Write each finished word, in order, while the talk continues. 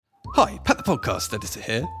Hi, Pat the podcast editor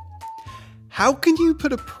here. How can you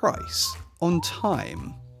put a price on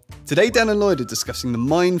time? Today, Dan and Lloyd are discussing the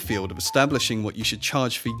minefield of establishing what you should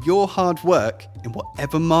charge for your hard work in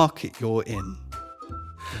whatever market you're in.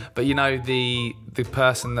 But you know, the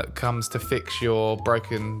person that comes to fix your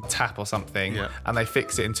broken tap or something, and they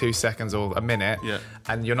fix it in 2 seconds or a minute,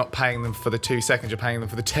 and you're not paying them for the 2 seconds, you're paying them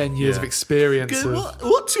for the 10 years of experience.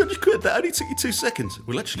 What? 200 quid? That only took you 2 seconds.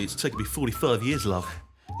 Well, actually, it's taken me 45 years, love.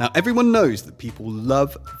 Now, everyone knows that people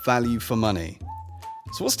love value for money.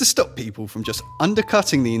 So what's to stop people from just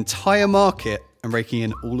undercutting the entire market and raking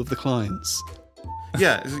in all of the clients?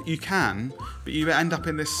 Yeah, you can, but you end up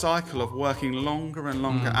in this cycle of working longer and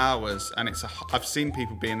longer hours, and I've seen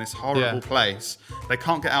people be in this horrible place they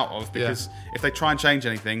can't get out of, because if they try and change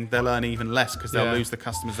anything, they'll earn even less because they'll lose the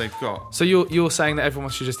customers they've got. So you're saying that everyone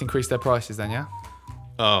should just increase their prices then, yeah?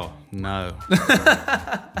 Oh, no.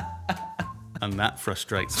 And that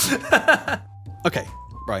frustrates me. Okay,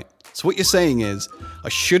 right. So what you're saying is, I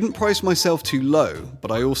shouldn't price myself too low,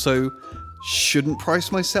 but I also shouldn't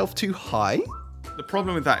price myself too high? The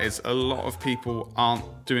problem with that is a lot of people aren't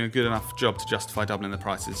doing a good enough job to justify doubling their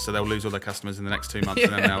prices, so they'll lose all their customers in the next 2 months,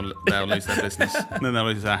 and then they'll lose their business, and then they'll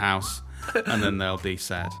lose their house, and then they'll be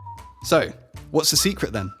sad. So, what's the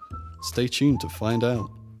secret then? Stay tuned to find out.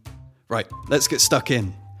 Right, let's get stuck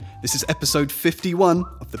in. This is episode 51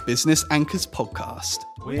 of the Business Anchors podcast.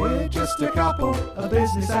 We're just a couple of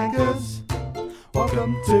business anchors.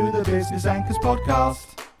 Welcome to the Business Anchors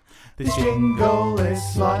podcast. This jingle is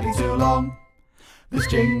slightly too long. This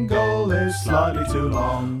jingle is slightly too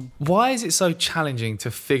long. Why is it so challenging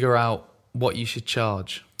to figure out what you should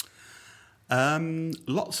charge?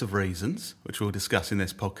 Lots of reasons, which we'll discuss in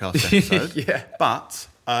this podcast episode. But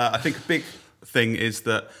I think a big thing is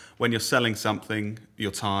that when you're selling something,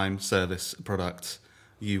 your time, service, product,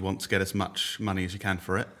 you want to get as much money as you can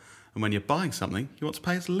for it. And when you're buying something, you want to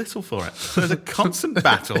pay as little for it. So there's a constant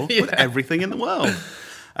battle with everything in the world.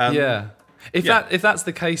 If that's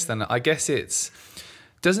the case, then I guess it's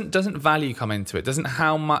doesn't value come into it? Doesn't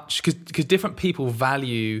how much, because different people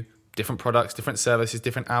value different products, different services,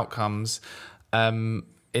 different outcomes in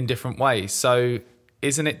different ways. So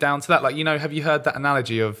isn't it down to that? Like, you know, have you heard that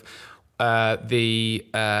analogy of I'm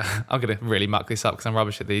going to really muck this up because I'm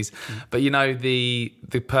rubbish at these, but you know, the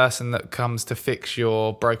person that comes to fix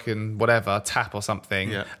your broken whatever tap or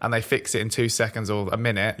something, and they fix it in 2 seconds or a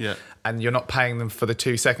minute, and you're not paying them for the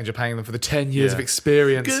 2 seconds, you're paying them for the 10 years of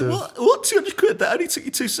experience. What? 200 quid? That only took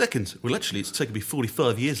you 2 seconds. Well, actually, it's taken me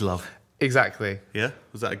 45 years, love. Exactly. Yeah?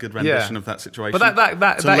 Was that a good rendition of that situation? But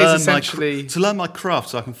that is essentially... to learn my craft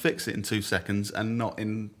so I can fix it in 2 seconds and not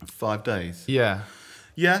in 5 days. Yeah.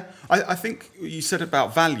 Yeah, I think you said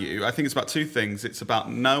about value. I think it's about two things. It's about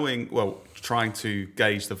trying to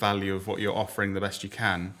gauge the value of what you're offering the best you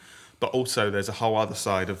can, but also there's a whole other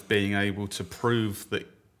side of being able to prove that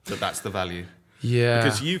that's the value. Yeah.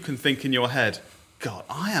 Because you can think in your head, God,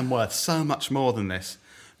 I am worth so much more than this.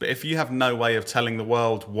 But if you have no way of telling the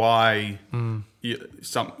world why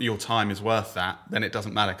your time is worth that, then it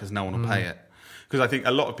doesn't matter because no one will pay it. Because I think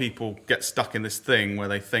a lot of people get stuck in this thing where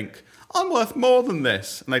they think, I'm worth more than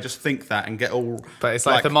this. And they just think that and get all but it's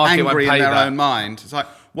like the market angry won't pay in their that. own mind. It's like,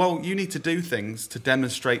 well, you need to do things to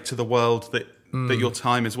demonstrate to the world that your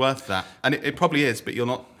time is worth that. And it probably is, but you're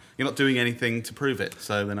not doing anything to prove it.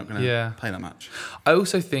 So they're not going to pay that much. I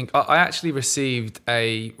also think, I actually received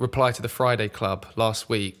a reply to the Friday Club last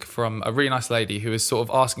week from a really nice lady who was sort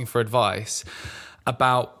of asking for advice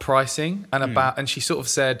about pricing and she sort of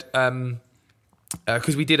said...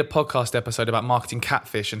 because we did a podcast episode about marketing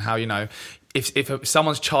catfish and how, you know, if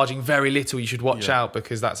someone's charging very little, you should watch out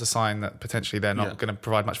because that's a sign that potentially they're not going to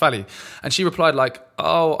provide much value. And she replied like,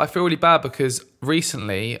 oh, I feel really bad because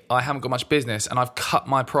recently I haven't got much business and I've cut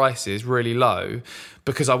my prices really low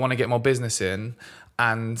because I want to get more business in.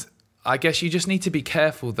 And I guess you just need to be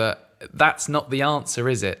careful that that's not the answer,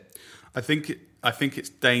 is it? I think it's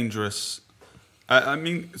dangerous. I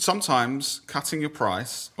mean, sometimes cutting your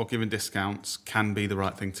price or giving discounts can be the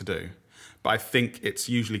right thing to do. But I think it's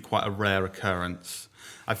usually quite a rare occurrence.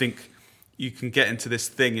 I think you can get into this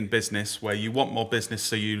thing in business where you want more business,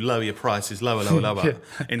 so you lower your prices lower,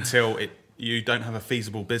 until you don't have a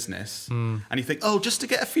feasible business. And you think, oh, just to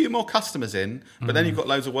get a few more customers in, but then you've got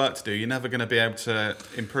loads of work to do. You're never going to be able to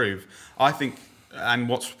improve. I think, and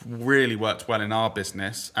what's really worked well in our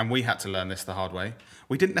business, and we had to learn this the hard way,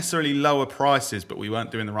 we didn't necessarily lower prices, but we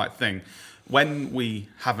weren't doing the right thing. When we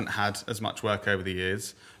haven't had as much work over the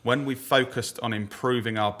years, when we've focused on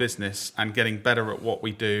improving our business and getting better at what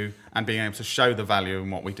we do and being able to show the value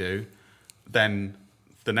in what we do, then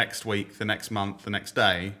the next week, the next month, the next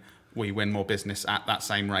day, we win more business at that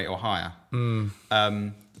same rate or higher.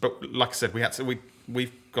 But like I said,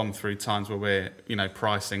 we've gone through times where we're,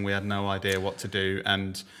 pricing, we had no idea what to do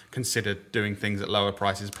and considered doing things at lower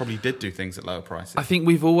prices, probably did do things at lower prices. I think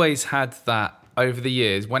we've always had that over the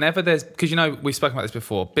years. Whenever there's, because we've spoken about this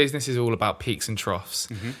before, business is all about peaks and troughs.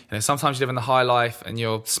 Sometimes you live in the high life and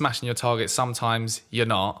you're smashing your targets, sometimes you're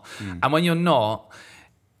not. And when you're not,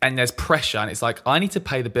 and there's pressure, and it's like, I need to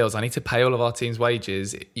pay the bills, I need to pay all of our team's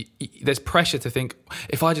wages. There's pressure to think,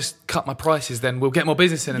 if I just cut my prices, then we'll get more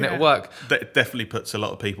business in and it'll work. That definitely puts a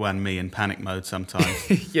lot of people and me in panic mode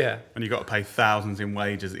sometimes. Yeah. When you've got to pay thousands in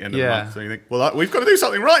wages at the end of the month. So you think, well, we've got to do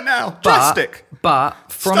something right now. Drastic. But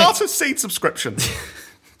start a seed subscription.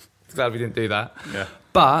 Glad we didn't do that. Yeah.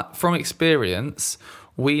 But from experience,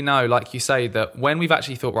 we know, like you say, that when we've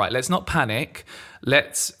actually thought, right, let's not panic,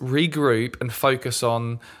 let's regroup and focus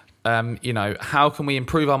on, how can we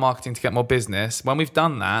improve our marketing to get more business? When we've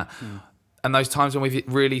done that, and those times when we've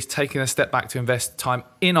really taken a step back to invest time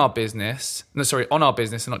in our business, on our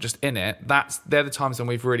business and not just in it, they're the times when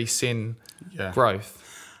we've really seen growth.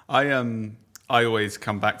 I always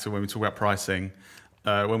come back to when we talk about pricing.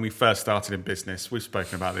 When we first started in business, we've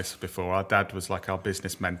spoken about this before. Our dad was like our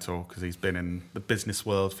business mentor because he's been in the business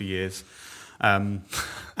world for years. And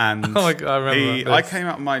oh my God, I remember I came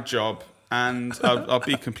out of my job, and I'll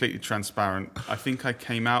be completely transparent. I think I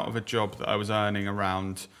came out of a job that I was earning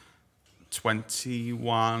around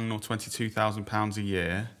 £21,000 or £22,000 a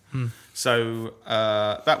year. So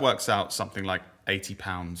that works out something like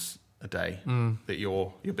 £80 a day that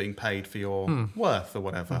you're being paid for your worth or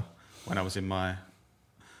whatever. When I was in my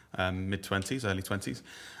mid-20s, early 20s.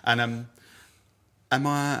 And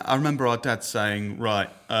I remember our dad saying, right,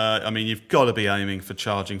 you've got to be aiming for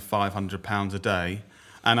charging £500 a day.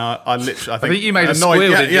 And I literally, I think you made a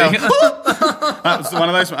squeal, didn't you? That was one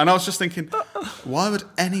of those. And I was just thinking, why would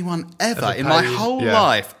anyone ever in my whole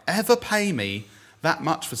life ever pay me that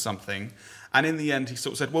much for something? And in the end, he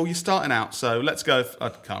sort of said, well, you're starting out, so let's go. I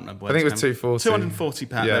can't remember. I think it was £240. £240.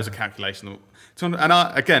 There was a calculation. And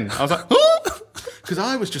I was like, because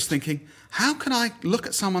I was just thinking, how can I look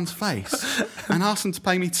at someone's face and ask them to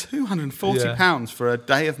pay me £240 for a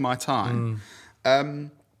day of my time?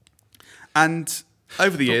 And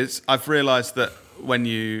over the years, I've realised that when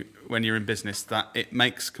you're in business, that it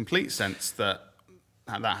makes complete sense that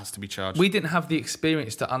has to be charged. We didn't have the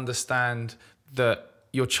experience to understand that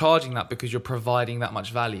you're charging that because you're providing that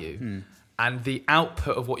much value. And the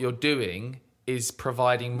output of what you're doing is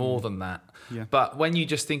providing more than that. Yeah. But when you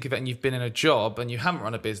just think of it and you've been in a job and you haven't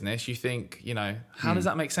run a business, you think, how does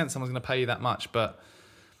that make sense? Someone's going to pay you that much. But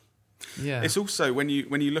yeah, it's also when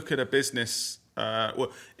you look at a business,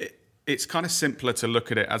 it's kind of simpler to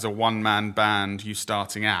look at it as a one-man band, you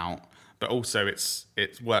starting out, but also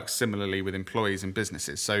it works similarly with employees and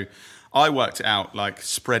businesses. So I worked it out, like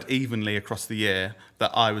spread evenly across the year,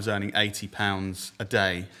 that I was earning £80 a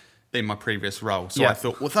day in my previous role. So I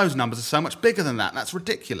thought, well, those numbers are so much bigger than that. That's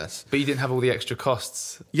ridiculous. But you didn't have all the extra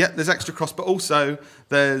costs. Yeah, there's extra costs, but also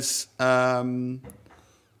there's, there's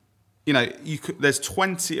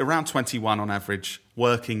around 21 on average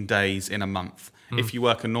working days in a month. If you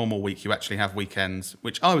work a normal week, you actually have weekends,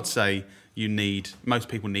 which I would say most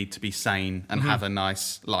people need to be sane and have a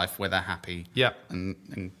nice life where they're happy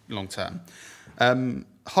and long term.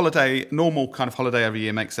 Normal kind of holiday every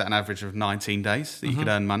year makes that an average of 19 days that you could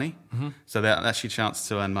earn money. So that's your chance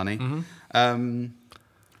to earn money.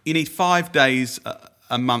 You need 5 days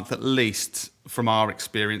a month at least, from our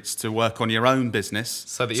experience, to work on your own business.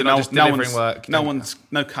 So that you're not just delivering work.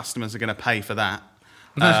 No customers are going to pay for that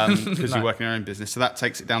because you're working your own business. So that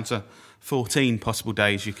takes it down to 14 possible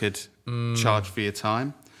days you could charge for your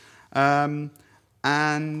time. And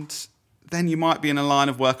then you might be in a line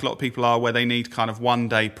of work, a lot of people are, where they need kind of 1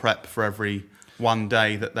 day prep for every 1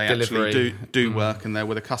 day that they actually do work and they're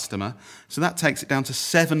with a customer. So that takes it down to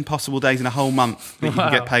 7 possible days in a whole month that you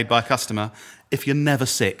can get paid by a customer if you're never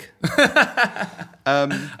sick.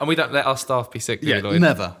 And we don't let our staff be sick, do we, Lloyd?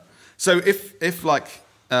 Never. So if I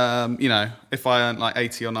earned like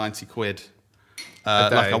 80 or 90 quid,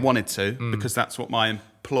 like I wanted to, because that's what my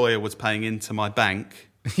employer was paying into my bank.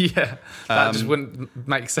 That just wouldn't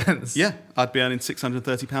make sense. Yeah, I'd be earning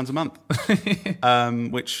 £630 a month,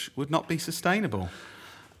 which would not be sustainable.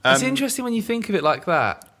 It's interesting when you think of it like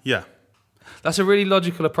that. Yeah. That's a really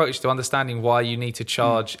logical approach to understanding why you need to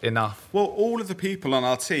charge enough. Well, all of the people on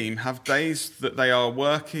our team have days that they are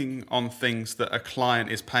working on things that a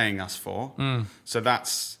client is paying us for. So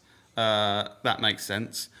that makes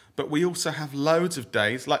sense. But we also have loads of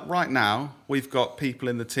days, like right now, we've got people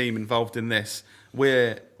in the team involved in this.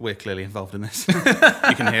 We're clearly involved in this. You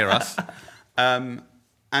can hear us.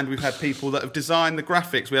 And we've had people that have designed the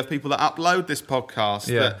graphics. We have people that upload this podcast,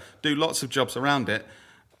 that do lots of jobs around it.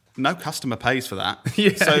 No customer pays for that.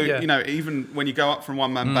 Even when you go up from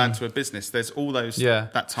one-man band to a business, there's all those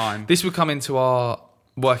that time. This would come into our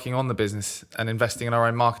working on the business and investing in our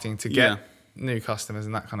own marketing to get new customers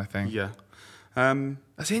and that kind of thing. Yeah.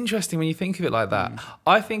 That's interesting when you think of it like that.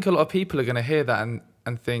 I think a lot of people are going to hear that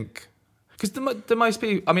and think... Because the most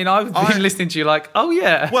people... I mean, I've been listening to you like, oh,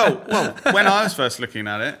 yeah. Well, when I was first looking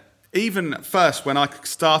at it, even at first, when I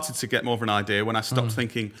started to get more of an idea, when I stopped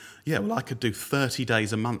thinking, I could do 30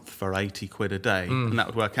 days a month for 80 quid a day, and that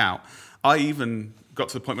would work out. I even got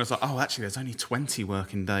to the point where I was like, oh, actually, there's only 20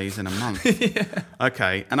 working days in a month.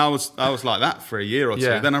 Okay. And I was like that for a year or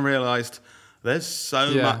two. Then I realised there's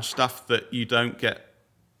so much stuff that you don't get,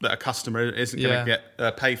 that a customer isn't going to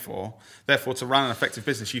get pay for. Therefore, to run an effective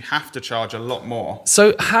business, you have to charge a lot more.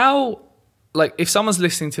 So how, like, if someone's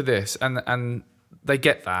listening to this and they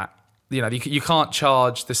get that, you can't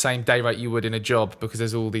charge the same day rate you would in a job because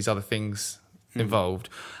there's all these other things involved.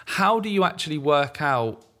 How do you actually work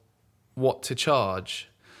out what to charge?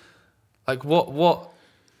 Like, what?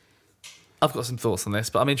 I've got some thoughts on this,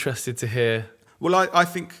 but I'm interested to hear. Well, I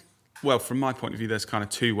think, from my point of view, there's kind of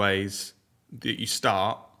two ways that you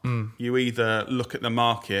start. You either look at the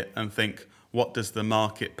market and think, what does the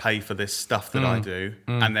market pay for this stuff that I do?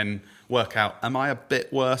 And then work out, am I a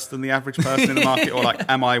bit worse than the average person in the market? Or like,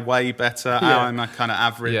 am I way better? Am I kind of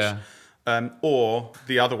average? Or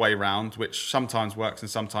the other way round, which sometimes works and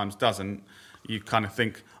sometimes doesn't. You kind of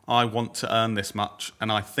think, I want to earn this much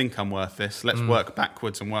and I think I'm worth this. Let's work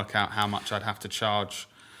backwards and work out how much I'd have to charge.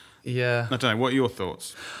 Yeah. I don't know. What are your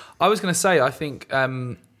thoughts? I was going to say, I think...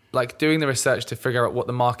 like doing the research to figure out what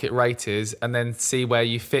the market rate is and then see where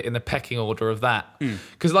you fit in the pecking order of that.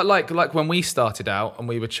 Because like when we started out and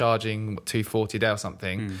we were charging $240 a day or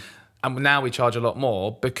something, and now we charge a lot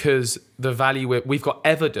more because the value we've got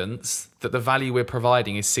evidence that the value we're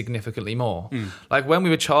providing is significantly more. Like when we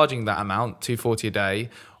were charging that amount, $240 a day,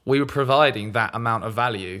 we were providing that amount of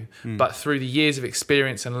value. But through the years of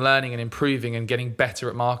experience and learning and improving and getting better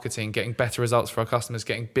at marketing, getting better results for our customers,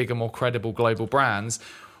 getting bigger, more credible global brands,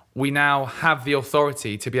 we now have the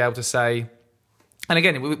authority to be able to say, and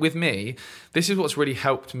again, with me, this is what's really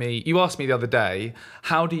helped me. You asked me the other day,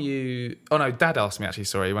 Dad asked me actually,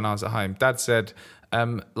 sorry, when I was at home. Dad said,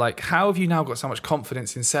 how have you now got so much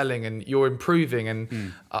confidence in selling and you're improving?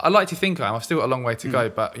 And I like to think I've still got a long way to go,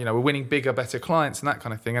 but we're winning bigger, better clients and that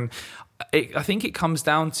kind of thing. And I think it comes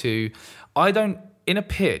down to, in a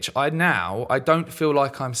pitch, I don't feel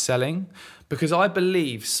like I'm selling, because I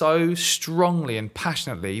believe so strongly and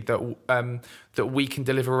passionately that we can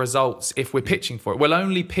deliver results if we're pitching for it. We'll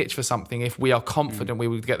only pitch for something if we are confident we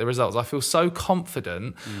will get the results. I feel so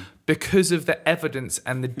confident because of the evidence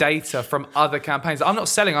and the data from other campaigns. I'm not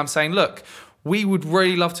selling, I'm saying, look, we would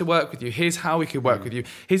really love to work with you. Here's how we could work with you.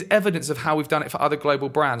 Here's evidence of how we've done it for other global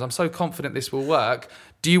brands. I'm so confident this will work.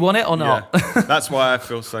 Do you want it or not? Yeah. That's why I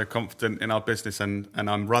feel so confident in our business, and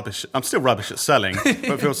I'm rubbish. I'm still rubbish at selling, but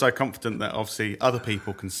I feel so confident that obviously other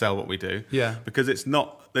people can sell what we do. Yeah. Because there's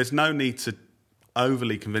no need to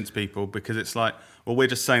overly convince people, because it's like, well, we're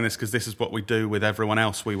just saying this because this is what we do with everyone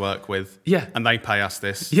else we work with. Yeah. And they pay us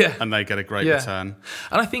this. Yeah. And they get a great return.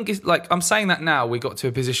 And I think it's like, I'm saying that now, we got to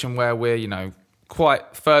a position where we're,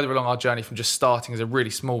 quite further along our journey from just starting as a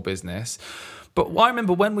really small business. But I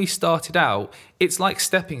remember when we started out, it's like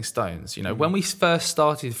stepping stones. When we first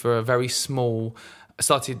started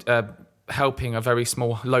helping a very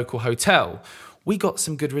small local hotel, we got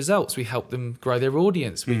some good results. We helped them grow their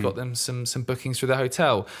audience. We got them some bookings through the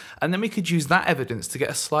hotel. And then we could use that evidence to get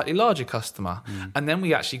a slightly larger customer. And then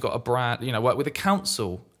we actually got a brand, work with a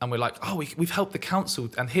council. And we're like, we've helped the council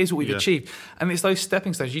and here's what we've achieved. And it's those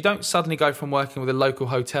stepping stones. You don't suddenly go from working with a local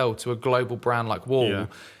hotel to a global brand like Wall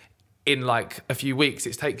in like a few weeks.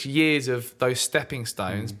 It takes years of those stepping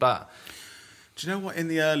stones. But do you know what, in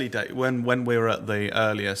the early days, when we were at the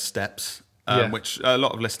earlier steps, which a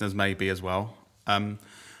lot of listeners may be as well,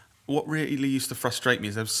 what really used to frustrate me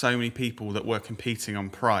is there were so many people that were competing on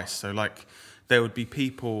price. So like there would be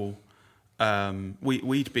people,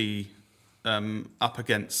 we'd be up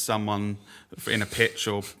against someone in a pitch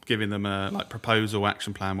or giving them a proposal,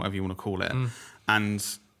 action plan, whatever you want to call it. And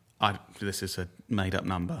this is a made up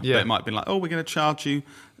number, but it might have been like, we're going to charge you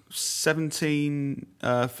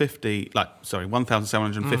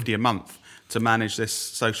 $1,750 a month to manage this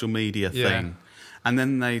social media thing. And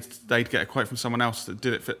then they'd get a quote from someone else that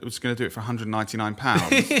was going to do it for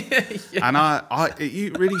 £199. And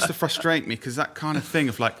it really used to frustrate me, because that kind of thing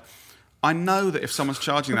of like, I know that if someone's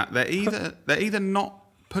charging that, they're either not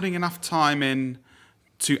putting enough time in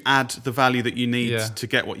to add the value that you need to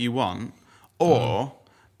get what you want, or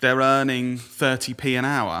they're earning 30p an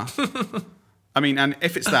hour. I mean, and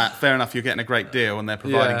if it's that, fair enough, you're getting a great deal and they're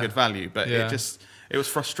providing good value, but it was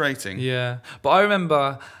frustrating. Yeah. But I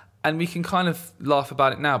remember, and we can kind of laugh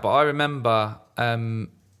about it now, but I remember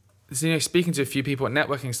speaking to a few people at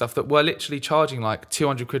networking stuff that were literally charging like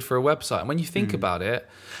 200 quid for a website. And when you think about it,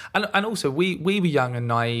 and also we were young and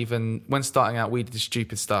naive, and when starting out we did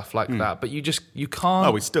stupid stuff like that, but you can't.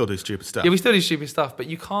 Oh, we still do stupid stuff. Yeah, we still do stupid stuff, but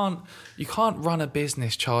you can't run a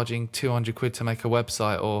business charging 200 quid to make a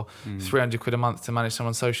website or 300 quid a month to manage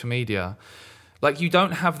someone's social media. Like, you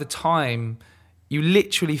don't have the time. You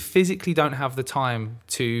literally physically don't have the time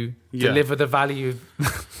to deliver the value.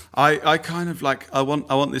 I kind of like, I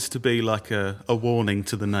want this to be like a warning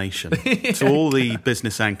to the nation, to all the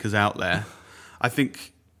business anchors out there. I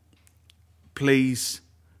think, please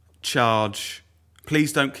don't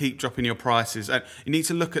keep dropping your prices. And you need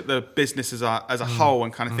to look at the business as a whole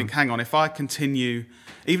and kind of think, hang on, if I continue,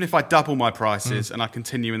 even if I double my prices and I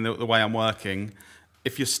continue in the way I'm working,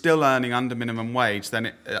 if you're still earning under minimum wage,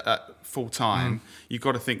 then full time, you've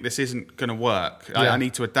got to think this isn't going to work. I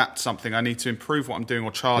need to adapt something. I need to improve what I'm doing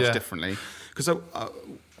or charge differently. Because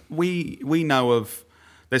we know of,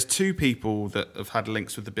 there's two people that have had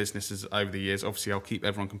links with the businesses over the years. Obviously, I'll keep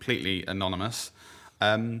everyone completely anonymous.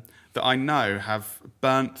 That I know have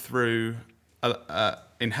burnt through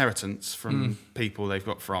inheritance from people they've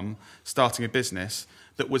got from starting a business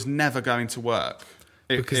that was never going to work.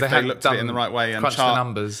 Because if they looked at it in the right way and crunched the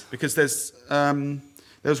numbers. Because there's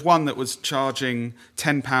one that was charging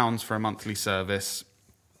 £10 for a monthly service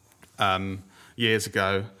years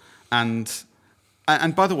ago, and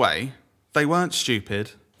by the way, they weren't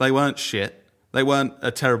stupid, they weren't shit, they weren't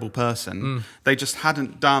a terrible person. They just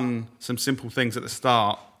hadn't done some simple things at the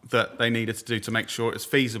start that they needed to do to make sure it was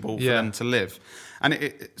feasible for them to live. And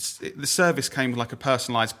the service came with like a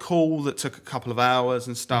personalised call that took a couple of hours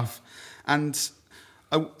and stuff, and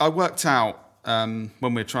I worked out when we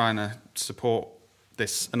were trying to support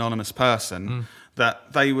this anonymous person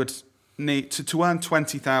that they would need to earn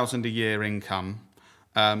 20,000 a year income.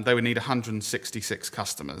 They would need 166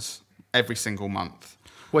 customers every single month.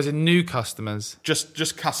 Was it new customers?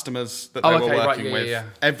 Just customers that they were working with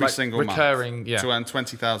every like single recurring, month to earn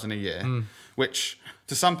 20,000 a year, which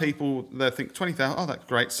to some people they think 20,000. Oh, that's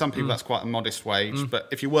great. Some people that's quite a modest wage, but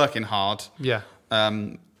if you're working hard,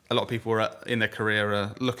 a lot of people in their career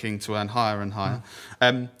are looking to earn higher and higher.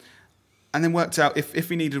 And then worked out if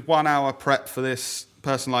he needed 1 hour prep for this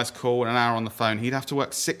personalised call and an hour on the phone, he'd have to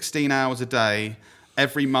work 16 hours a day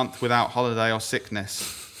every month without holiday or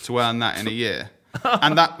sickness to earn that in a year.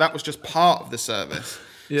 And that was just part of the service.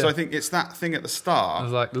 So I think it's that thing at the start. I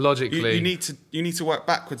was like, logically, you need to work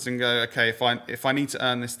backwards and go, okay, if I need to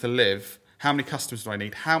earn this to live, how many customers do I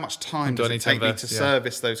need? How much time does it take me to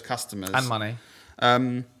service those customers? And money.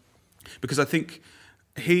 Because I think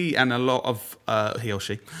he and a lot of he or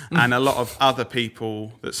she and a lot of other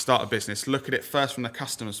people that start a business look at it first from the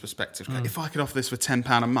customer's perspective. If I could offer this for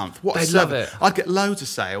 £10 a month, what they'd love it. I'd get loads of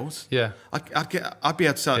sales. Yeah, I'd be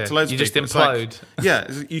able to sell it to loads of people. You just implode.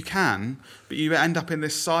 Like, you can, but you end up in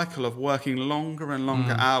this cycle of working longer and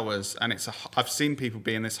longer hours, and I've seen people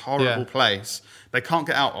be in this horrible place they can't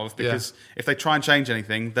get out of because if they try and change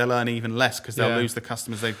anything, they'll earn even less because they'll lose the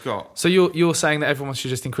customers they've got. So you're saying that everyone should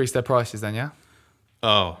just increase their prices then, yeah?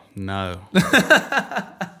 Oh, no.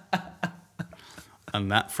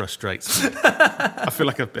 And that frustrates me. I feel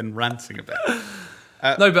like I've been ranting a bit.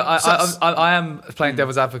 No, but I am playing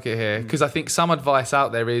devil's advocate here because I think some advice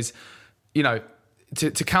out there is,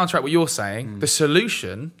 to counteract what you're saying, the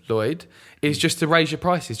solution, Lloyd, is just to raise your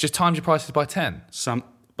prices. Just times your prices by 10.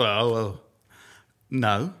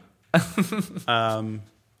 No.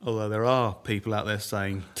 Although there are people out there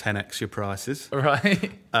saying 10x your prices.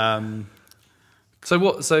 Right.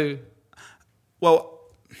 Well,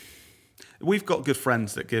 we've got good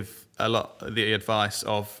friends that give the advice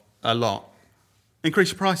of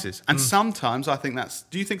increase your prices. And sometimes I think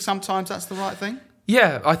do you think sometimes that's the right thing?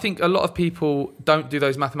 Yeah, I think a lot of people don't do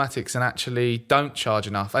those mathematics and actually don't charge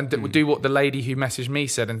enough and do what the lady who messaged me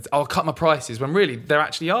said and I'll cut my prices when really they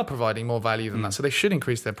actually are providing more value than that. So they should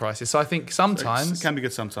increase their prices. So I think sometimes... It can be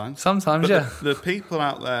good sometimes. Sometimes, but the people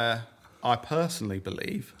out there, I personally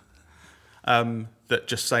believe, that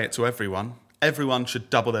just say it to everyone. Everyone should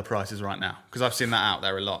double their prices right now because I've seen that out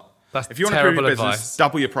there a lot. That's if you want to improve your business,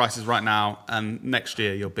 double your prices right now, and next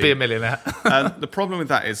year you'll be a millionaire. The problem with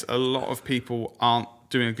that is a lot of people aren't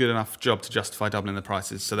doing a good enough job to justify doubling the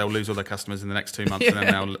prices, so they'll lose all their customers in the next 2 months, and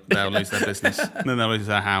then they'll lose their business, and then they'll lose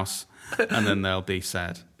their house, and then they'll be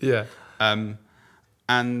sad. Yeah.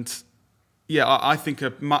 And I think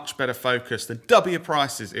a much better focus than double your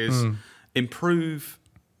prices is improve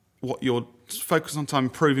what you're focus on time,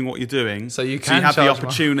 improving what you're doing, so you have the charge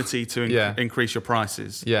opportunity to increase your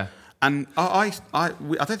prices. Yeah. And I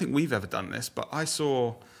don't think we've ever done this, but I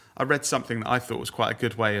read something that I thought was quite a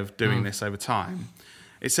good way of doing this over time.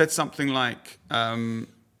 It said something like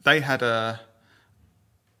they had a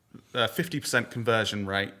 50% conversion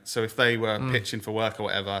rate. So if they were pitching for work or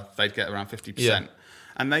whatever, they'd get around 50%. Yeah.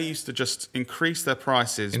 And they used to just increase their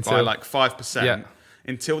prices by like 5%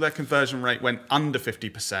 until their conversion rate went under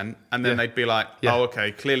 50%. And then they'd be like, oh,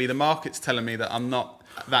 okay, clearly the market's telling me that I'm not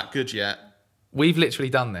that good yet. We've literally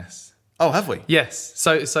done this. Oh, have we? Yes.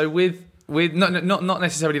 So with not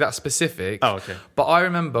necessarily that specific. Oh, okay. But I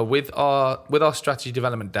remember with our strategy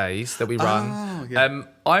development days that we run.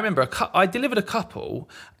 I remember I delivered a couple,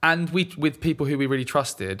 and with people who we really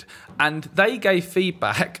trusted, and they gave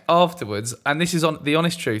feedback afterwards. And this is on the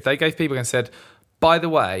honest truth. They gave feedback and said, "By the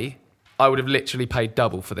way, I would have literally paid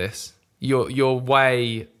double for this. Your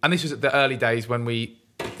way." And this was at the early days when we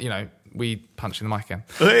punched in the mic again.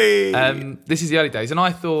 Hey! This is the early days, and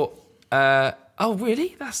I thought. Oh,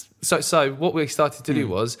 really? That's so. What we started to do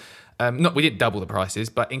was, we didn't double the prices,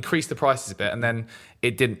 but increase the prices a bit, and then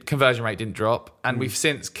conversion rate didn't drop, and we've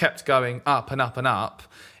since kept going up and up and up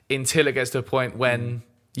until it gets to a point when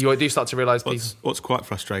you do start to realise people. What's quite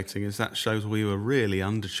frustrating is that shows we were really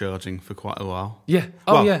undercharging for quite a while. Yeah.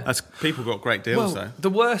 Oh, yeah. As people got great deals though. The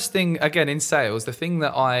worst thing, again, in sales, the thing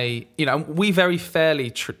that we very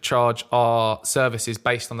fairly charge our services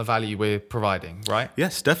based on the value we're providing, right?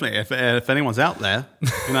 Yes, definitely. If anyone's out there,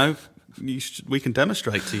 we can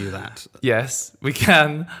demonstrate to you that. Yes, we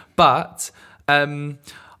can. But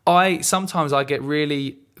sometimes I get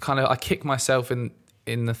really I kick myself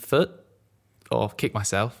in the foot. Or kick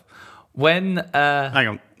myself when. Hang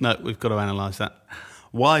on, no, we've got to analyse that.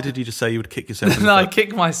 Why did you just say you would kick yourself? No, I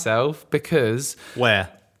kick myself because. Where?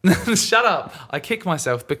 Shut up! I kick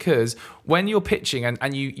myself because when you're pitching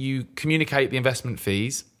and you communicate the investment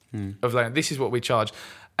fees of this is what we charge,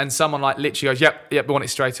 and someone literally goes, "Yep, we want it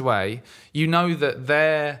straight away." You know that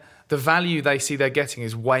the value they see they're getting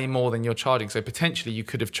is way more than you're charging. So potentially you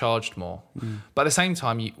could have charged more. But at the same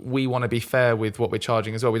time, we want to be fair with what we're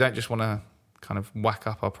charging as well. We don't just want to kind of whack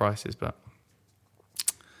up our prices, but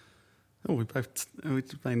we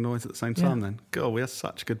made noise at the same time. Then, God, we are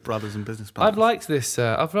such good brothers and business partners. I've liked this.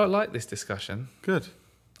 I've liked this discussion. Good.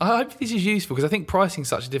 I hope this is useful because I think pricing is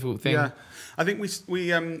such a difficult thing. Yeah, I think we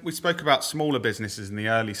spoke about smaller businesses in the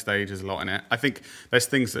early stages a lot in it. I think there's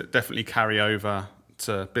things that definitely carry over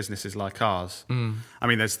to businesses like ours. I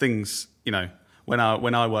mean, there's things when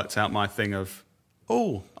I worked out my thing of.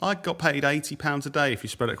 Oh, I got paid £80 a day if you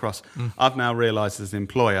spread it across. I've now realised as an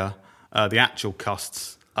employer, the actual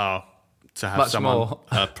costs are to have much someone more.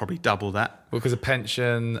 Probably double that. Because of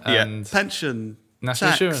pension and pension,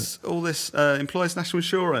 national tax, insurance, all this employers' national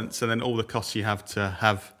insurance, and then all the costs you have to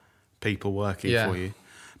have people working for you.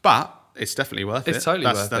 But it's definitely worth it. It's totally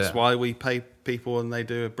worth it. That's why we pay people, and they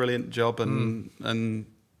do a brilliant job, and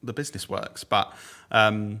the business works. But.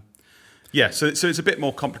 So it's a bit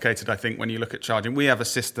more complicated, I think, when you look at charging. We have a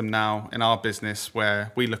system now in our business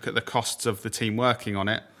where we look at the costs of the team working on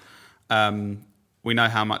it. We know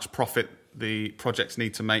how much profit the projects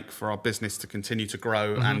need to make for our business to continue to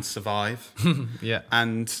grow and survive.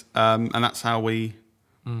 And that's how we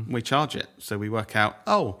charge it. So we work out,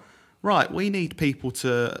 we need people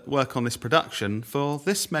to work on this production for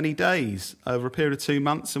this many days over a period of 2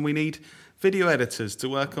 months, and we need video editors to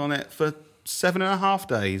work on it for 7.5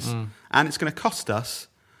 days, and it's going to cost us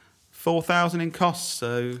 4,000 in costs.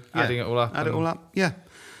 So adding it all up, yeah.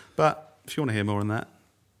 But if you want to hear more on that,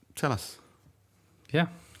 tell us. Yeah,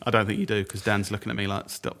 I don't think you do because Dan's looking at me like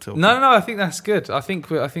stop talking. No, I think that's good. I think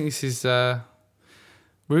this is we're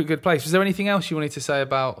at a good place. Was there anything else you wanted to say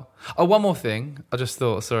about? Oh, one more thing. I just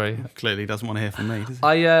thought. Sorry. Clearly, he doesn't want to hear from me, does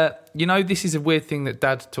he? This is a weird thing that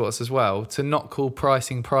Dad taught us as well, to not call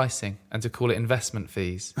pricing and to call it investment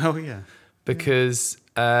fees. Oh yeah. Because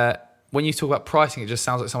when you talk about pricing, it just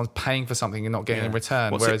sounds like someone's paying for something and not getting in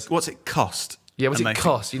return. What's it cost? Yeah, what's it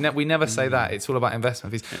cost? We never say that. It's all about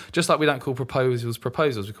investment fees. Just like we don't call proposals,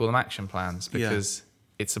 we call them action plans because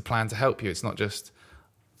it's a plan to help you. It's not just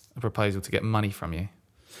a proposal to get money from you.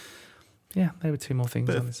 Yeah, there were two more things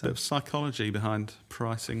on this. Bit of psychology behind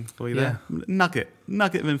pricing for you there. Nugget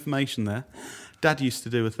of information there. Dad used to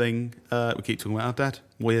do a thing. We keep talking about our dad.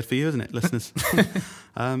 Weird for you, isn't it, listeners? Do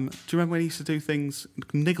you remember when he used to do things,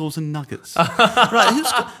 niggles and nuggets? Right,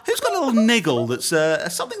 who's got a little niggle that's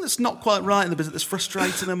something that's not quite right in the business that's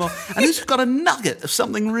frustrating them, and who's got a nugget of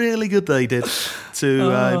something really good they did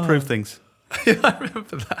to improve things? I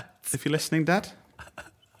remember that. If you're listening, Dad,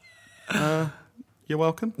 you're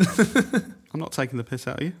welcome. I'm not taking the piss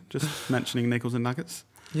out of you, just mentioning niggles and nuggets.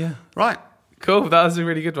 Yeah. Right. Cool. That was a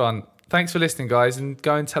really good one. Thanks for listening, guys, and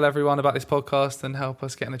go and tell everyone about this podcast and help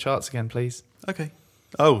us get in the charts again, please. Okay.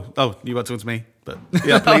 Oh, you weren't talking to me, but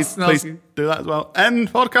yeah, please do that as well.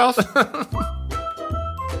 End podcast.